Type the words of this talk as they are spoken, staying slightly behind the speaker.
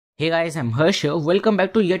Hey guys, I'm Harsh here. Welcome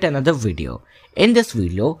back to yet another video. In this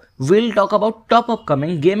video, we'll talk about top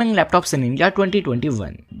upcoming gaming laptops in India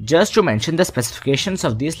 2021. Just to mention, the specifications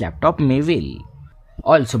of these laptops may vary.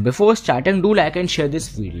 Also, before starting, do like and share this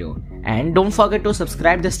video. And don't forget to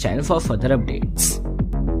subscribe this channel for further updates.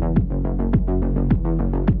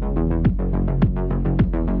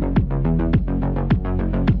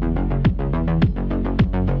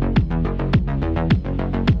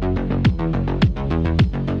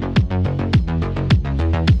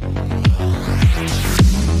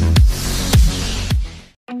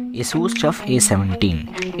 Asus Tuf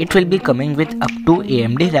A17. It will be coming with up to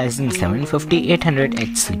AMD Ryzen 7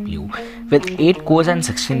 5800H CPU with 8 cores and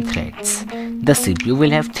 16 threads. The CPU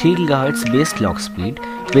will have 3 GHz base clock speed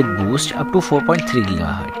with boost up to 4.3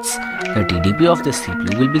 GHz. The TDP of the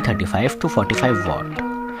CPU will be 35 to 45 watt.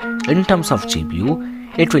 In terms of GPU,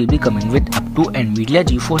 it will be coming with up to NVIDIA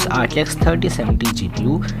GeForce RTX 3070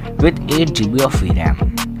 GPU with 8 GB of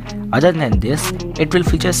VRAM. Other than this, it will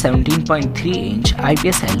feature 17.3-inch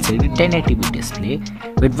IPS LCD 1080p display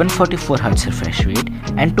with 144Hz refresh rate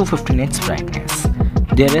and 250 nits brightness.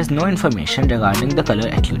 There is no information regarding the color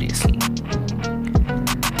accuracy.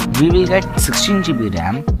 We will get 16GB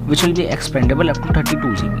RAM, which will be expandable up to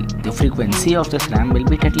 32GB. The frequency of this RAM will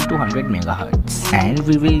be 3200 MHz. And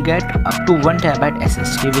we will get up to 1TB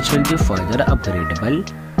SSD, which will be further upgradable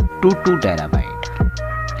to 2TB.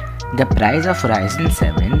 The price of Ryzen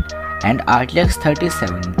 7 and RTX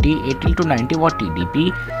 3070 80 to 90 watt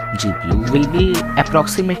TDP GPU will be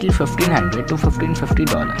approximately $1,500 to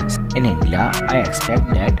 $1,550. In India, I expect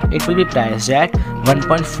that it will be priced at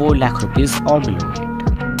 1.4 lakh rupees or below it.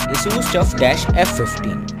 Asus Tuf Dash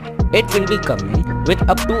F15. It will be coming with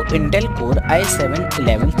up to Intel Core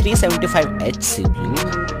i7-11375H CPU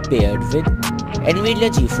paired with NVIDIA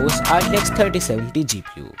GeForce RTX 3070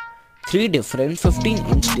 GPU. 3 different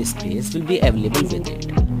 15-inch displays will be available with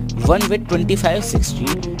it. One with 2560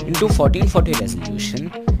 x 1440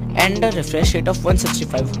 resolution and a refresh rate of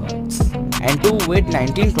 165Hz, and two with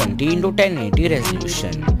 1920 x 1080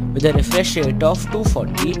 resolution with a refresh rate of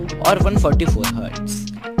 240 or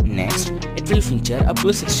 144Hz. Next, it will feature up to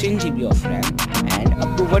 16GB of RAM and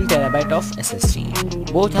up to 1TB of SSD.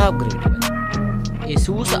 Both are upgradable.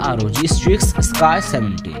 Asus ROG Strix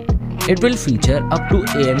G14. It will feature up to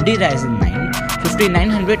AMD Ryzen 9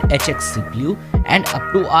 5900HX CPU and up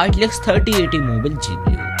to RTX 3080 mobile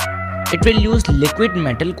GPU. It will use liquid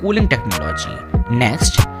metal cooling technology.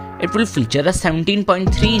 Next, it will feature a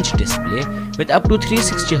 17.3-inch display with up to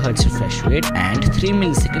 360Hz refresh rate and 3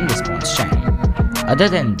 millisecond response time. Other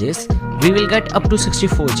than this, we will get up to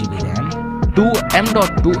 64GB RAM, 2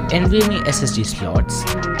 M.2 NVMe SSD slots,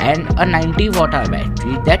 and a 90 Wh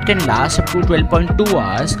battery that can last up to 12.2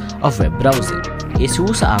 hours of web browsing.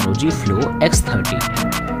 Asus ROG Flow X13.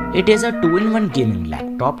 It is a 2-in-1 gaming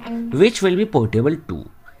laptop which will be portable too.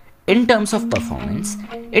 In terms of performance,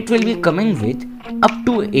 it will be coming with up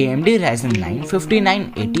to AMD Ryzen 9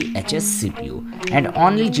 5980HS CPU and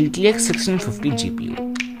only GTX 1650 GPU.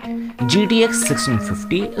 GTX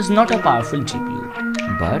 1650 is not a powerful GPU,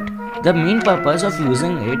 but the main purpose of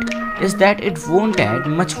using it is that it won't add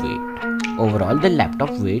much weight. Overall, the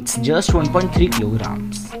laptop weighs just 1.3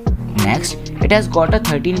 kilograms. Next, it has got a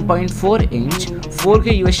 13.4-inch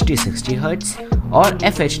 4K UHD 60Hz or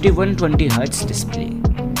FHD 120Hz display.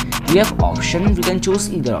 We have options, we can choose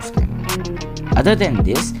either of them. Other than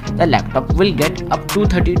this, the laptop will get up to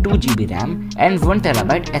 32GB RAM and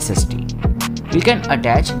 1TB SSD. We can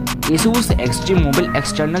attach Asus XG Mobile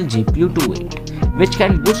external GPU to it, which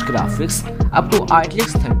can boost graphics up to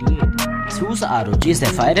RTX 3080. Asus ROG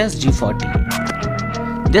Zephyrus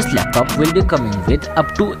G14. This laptop will be coming with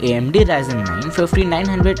up to AMD Ryzen 9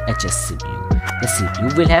 5900HS CPU. The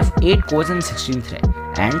CPU will have 8 cores and 16 threads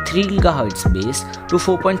and 3 GHz base to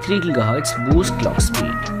 4.3 GHz boost clock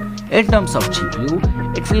speed. In terms of GPU,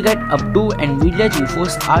 it will get up to NVIDIA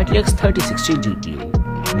GeForce RTX 3060 GPU.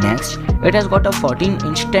 Next, it has got a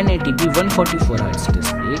 14-inch 1080p 144Hz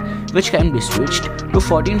display which can be switched to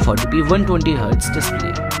 1440p 120Hz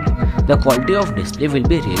display. The quality of display will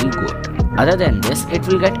be really good. Other than this, it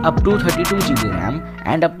will get up to 32GB RAM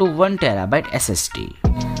and up to 1TB SSD.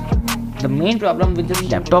 The main problem with this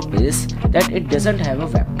laptop is that it doesn't have a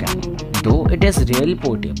webcam, though it is really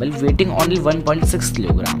portable, weighing only 1.6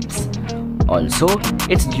 kilograms. Also,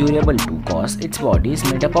 it's durable too cause its body is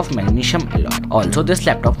made up of magnesium alloy. Also, this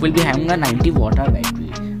laptop will be having a 90 Wh battery,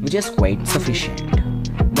 which is quite sufficient.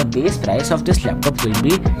 The base price of this laptop will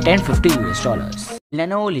be $1050.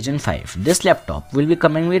 Lenovo Legion 5. This laptop will be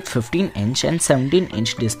coming with 15-inch and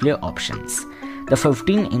 17-inch display options. The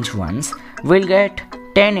 15-inch ones will get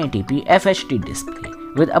 1080p FHD display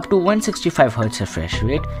with up to 165Hz refresh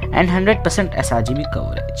rate and 100% sRGB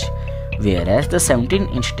coverage, whereas the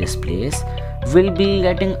 17-inch displays will be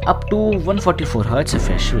getting up to 144Hz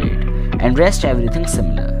refresh rate and rest everything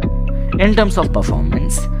similar. In terms of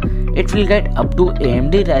performance, it will get up to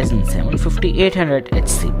AMD Ryzen 7 5800H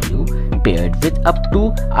CPU paired with up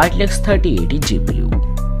to RTX 3080 GPU.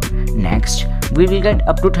 Next, we will get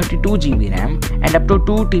up to 32GB RAM and up to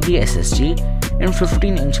 2TB SSD in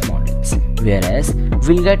 15-inch models, whereas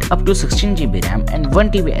we'll get up to 16GB RAM and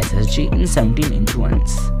 1TB SSD in 17-inch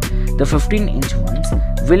ones. The 15-inch ones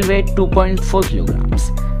will weigh 2.4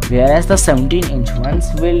 kg, whereas the 17-inch ones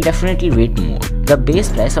will definitely weight more. The base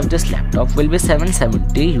price of this laptop will be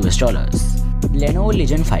 $770 US. Lenovo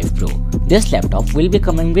Legion 5 Pro. This laptop will be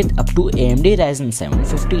coming with up to AMD Ryzen 7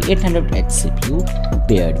 5800H CPU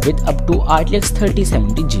paired with up to RTX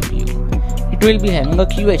 3070 GPU. It will be having a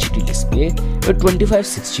QHD display with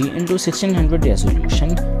 2560x1600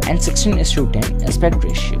 resolution and 16:10 aspect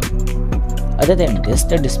ratio. Other than this,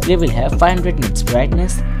 the display will have 500 nits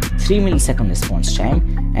brightness, 3 millisecond response time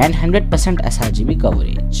and 100% sRGB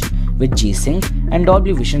coverage with G-Sync and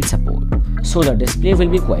Dolby Vision support, so the display will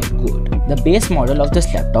be quite good. The base model of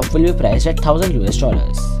this laptop will be priced at $1000 US.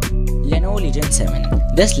 Lenovo Legion 7.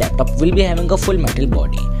 This laptop will be having a full metal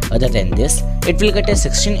body. Other than this, it will get a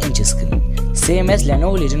 16-inch screen, same as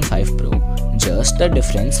Lenovo Legion 5 Pro. Just the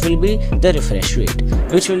difference will be the refresh rate,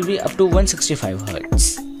 which will be up to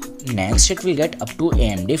 165Hz. Next, it will get up to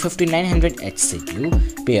AMD 5900H CPU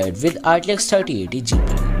paired with RTX 3080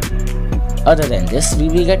 GPU. Other than this, we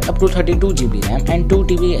will get up to 32GB RAM and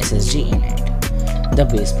 2TB SSD in it. The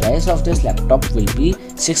base price of this laptop will be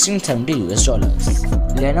 $1670 US.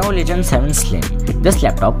 Lenovo Legion 7 Slim. This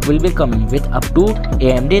laptop will be coming with up to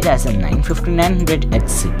AMD Ryzen 9 5900H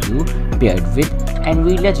CPU paired with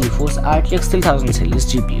NVIDIA GeForce RTX 3000 series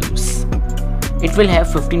GPUs. It will have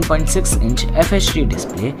 15.6-inch FHD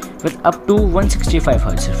display with up to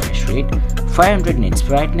 165Hz refresh rate, 500 nits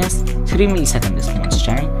brightness, 3 millisecond response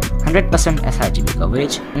time, 100% sRGB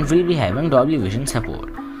coverage, and will be having Dolby Vision support.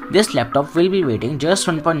 This laptop will be weighing just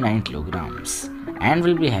 1.9 kg and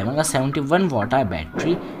will be having a 71Wh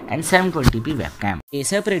battery and 720p webcam.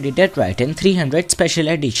 Acer Predator Triton 300 Special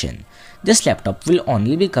Edition. This laptop will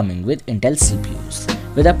only be coming with Intel CPUs,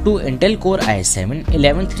 with up to Intel Core i7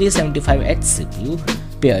 11375H CPU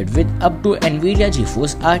paired with up to NVIDIA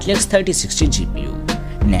GeForce RTX 3060 GPU.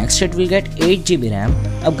 Next, it will get 8GB RAM,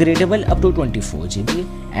 upgradable up to 24GB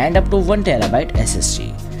and up to 1TB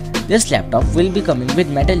SSD. This laptop will be coming with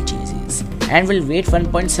metal chassis and will weigh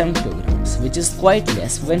 1.7 kg, which is quite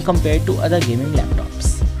less when compared to other gaming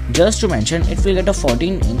laptops. Just to mention, it will get a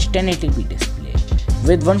 14-inch 1080p display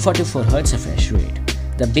with 144Hz refresh rate.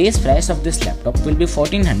 The base price of this laptop will be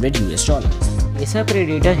 $1400 US. Acer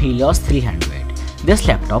Predator Helios 300. This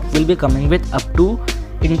laptop will be coming with up to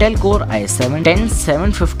Intel Core i7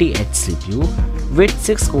 10750H CPU with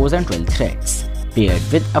 6 cores and 12 threads, paired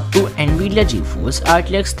with up to NVIDIA GeForce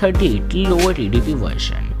RTX 3080 lower TDP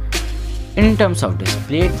version. In terms of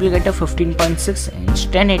display, it will get a 15.6-inch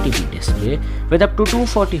 1080p display with up to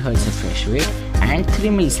 240Hz refresh rate and 3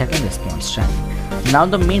 millisecond response time. Now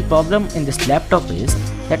the main problem in this laptop is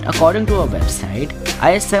that according to our website,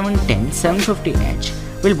 i7 10750H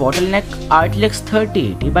will bottleneck RTX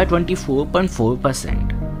 3080 by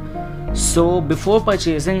 24.4%. So before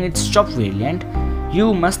purchasing its top variant,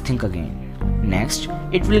 you must think again. Next,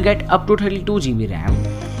 it will get up to 32GB RAM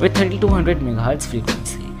with 3200 MHz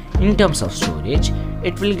frequency. In terms of storage,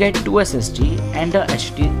 it will get 2 SSD and a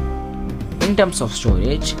HDD. In terms of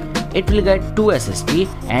storage, it will get 2 SSD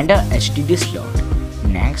and a HDD slot.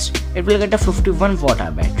 Next, it will get a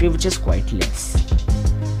 51Wh battery, which is quite less.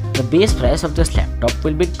 The base price of this laptop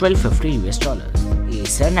will be $1250 US.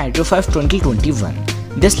 Acer Nitro 5 2021.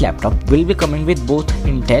 This laptop will be coming with both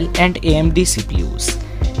Intel and AMD CPUs.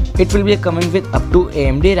 It will be coming with up to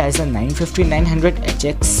AMD Ryzen 9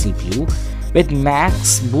 5900HX CPU with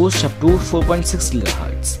max boost up to 4.6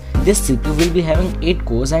 GHz. This CPU will be having 8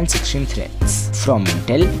 cores and 16 threads. From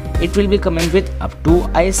Intel, it will be coming with up to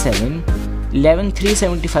i7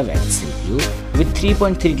 11375H CPU with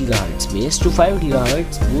 3.3 GHz base to 5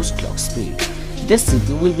 GHz boost clock speed. This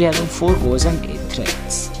CPU will be having 4 cores and 8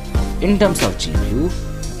 threads. In terms of GPU,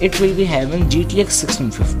 it will be having GTX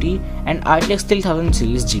 1650 and RTX 3000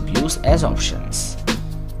 series GPUs as options.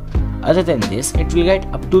 Other than this, it will get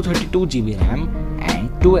up to 32GB RAM and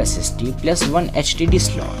 2 SSD plus 1 HDD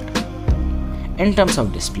slot. In terms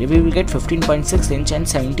of display, we will get 15.6-inch and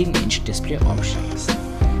 17-inch display options.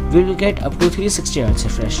 We will get up to 360Hz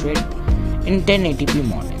refresh rate in 1080p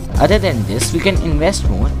model. Other than this, we can invest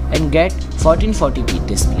more and get 1440p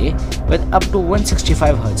display with up to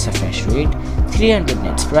 165Hz refresh rate, 300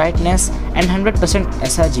 nits brightness and 100%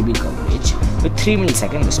 sRGB coverage with 3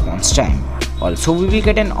 millisecond response time. Also, we will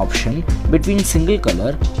get an option between single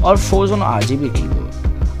color or 4-zone RGB keyboard.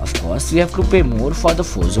 Of course, we have to pay more for the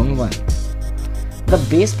 4-zone one. The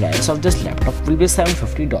base price of this laptop will be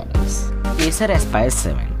 $750. Acer Aspire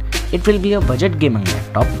 7. It will be a budget gaming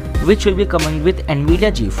laptop which will be coming with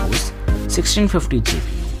NVIDIA GeForce 1650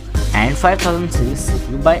 GPU and 5000 series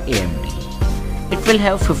CPU by AMD. It will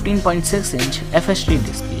have 15.6-inch FHD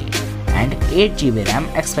display and 8GB RAM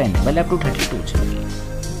expandable up to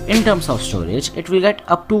 32GB. In terms of storage, it will get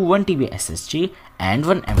up to 1TB SSD and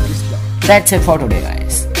 1 MB slot. That's it for today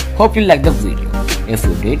guys. Hope you liked the video. If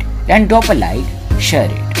you did, then drop a like, share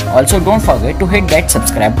it. Also don't forget to hit that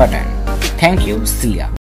subscribe button. Thank you, see ya.